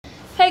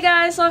Hey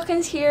guys,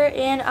 Lawkins here,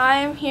 and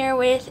I'm here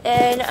with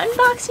an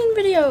unboxing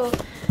video.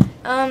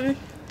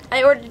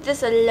 I ordered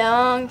this a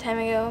long time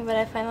ago, but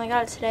I finally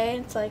got it today.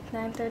 It's like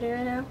 9:30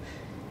 right now.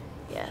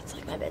 Yeah, it's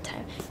like my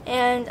bedtime.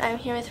 And I'm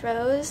here with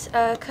Rose,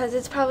 because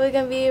it's probably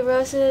going to be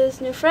Rose's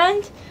new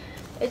friend.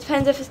 It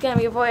depends if it's going to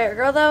be a boy or a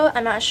girl, though.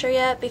 I'm not sure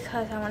yet,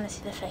 because I want to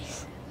see the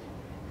face.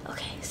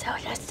 Okay, so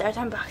let's start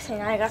unboxing.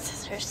 I got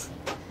scissors.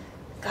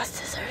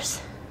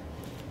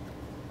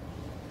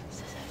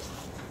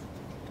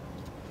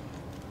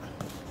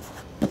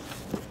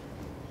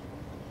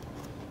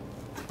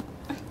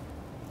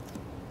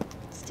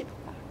 Stupid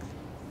box.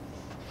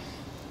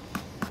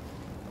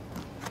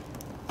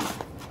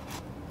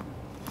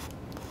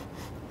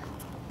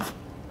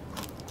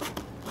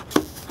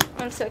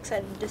 I'm so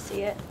excited to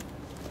see it.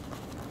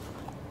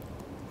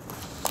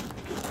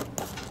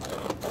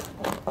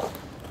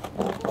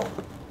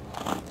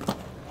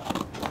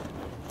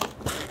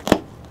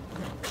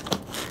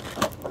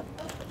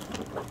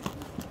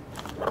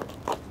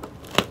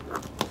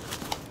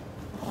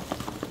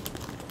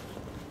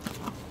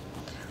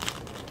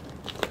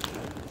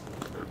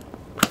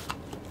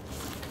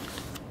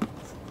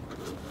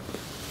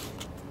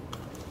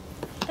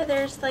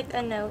 There's like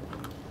a note.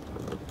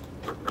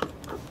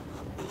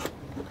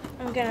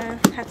 I'm gonna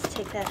have to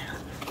take that out.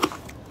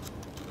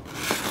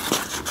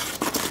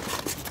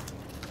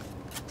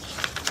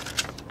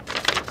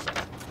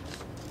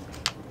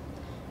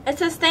 It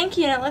says thank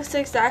you, and it looks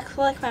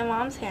exactly like my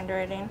mom's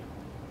handwriting.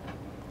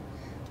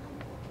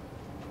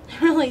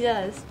 It really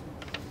does.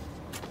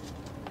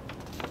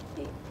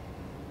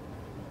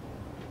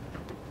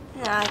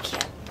 No, I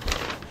can't.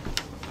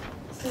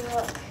 See,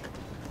 look.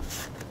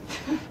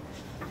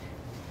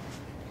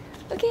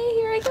 Okay,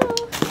 here I go.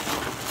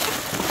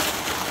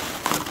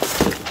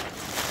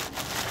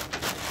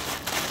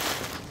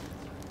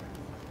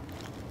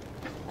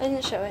 I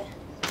didn't show it.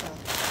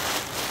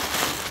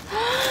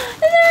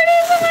 And there it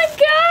is! Oh my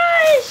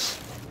gosh!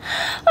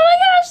 Oh my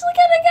gosh, look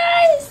at it,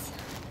 guys!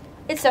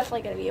 It's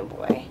definitely gonna be a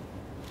boy.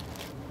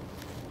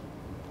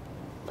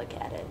 Look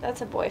at it.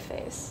 That's a boy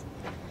face.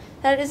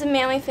 That is a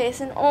manly face,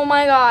 and oh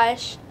my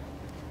gosh.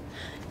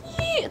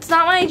 It's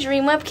not my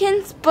dream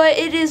Webkins, but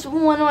it is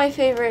one of my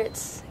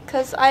favorites.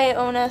 Because I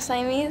own a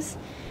Siamese.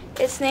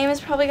 Its name is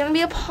probably going to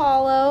be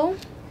Apalo.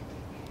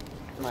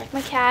 Like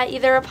my cat,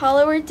 either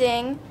Apalo or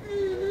Ding.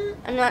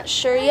 I'm not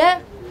sure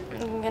yet.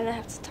 I'm going to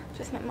have to talk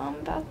with my mom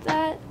about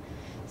that.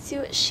 See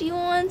what she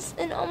wants.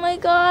 And oh my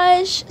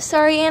gosh.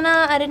 Sorry,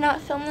 Anna, I did not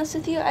film this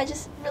with you. I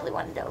just really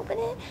wanted to open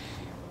it.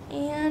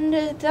 And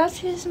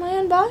that is my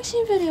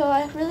unboxing video.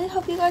 I really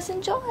hope you guys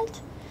enjoyed.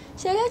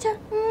 See you later.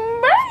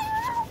 Bye.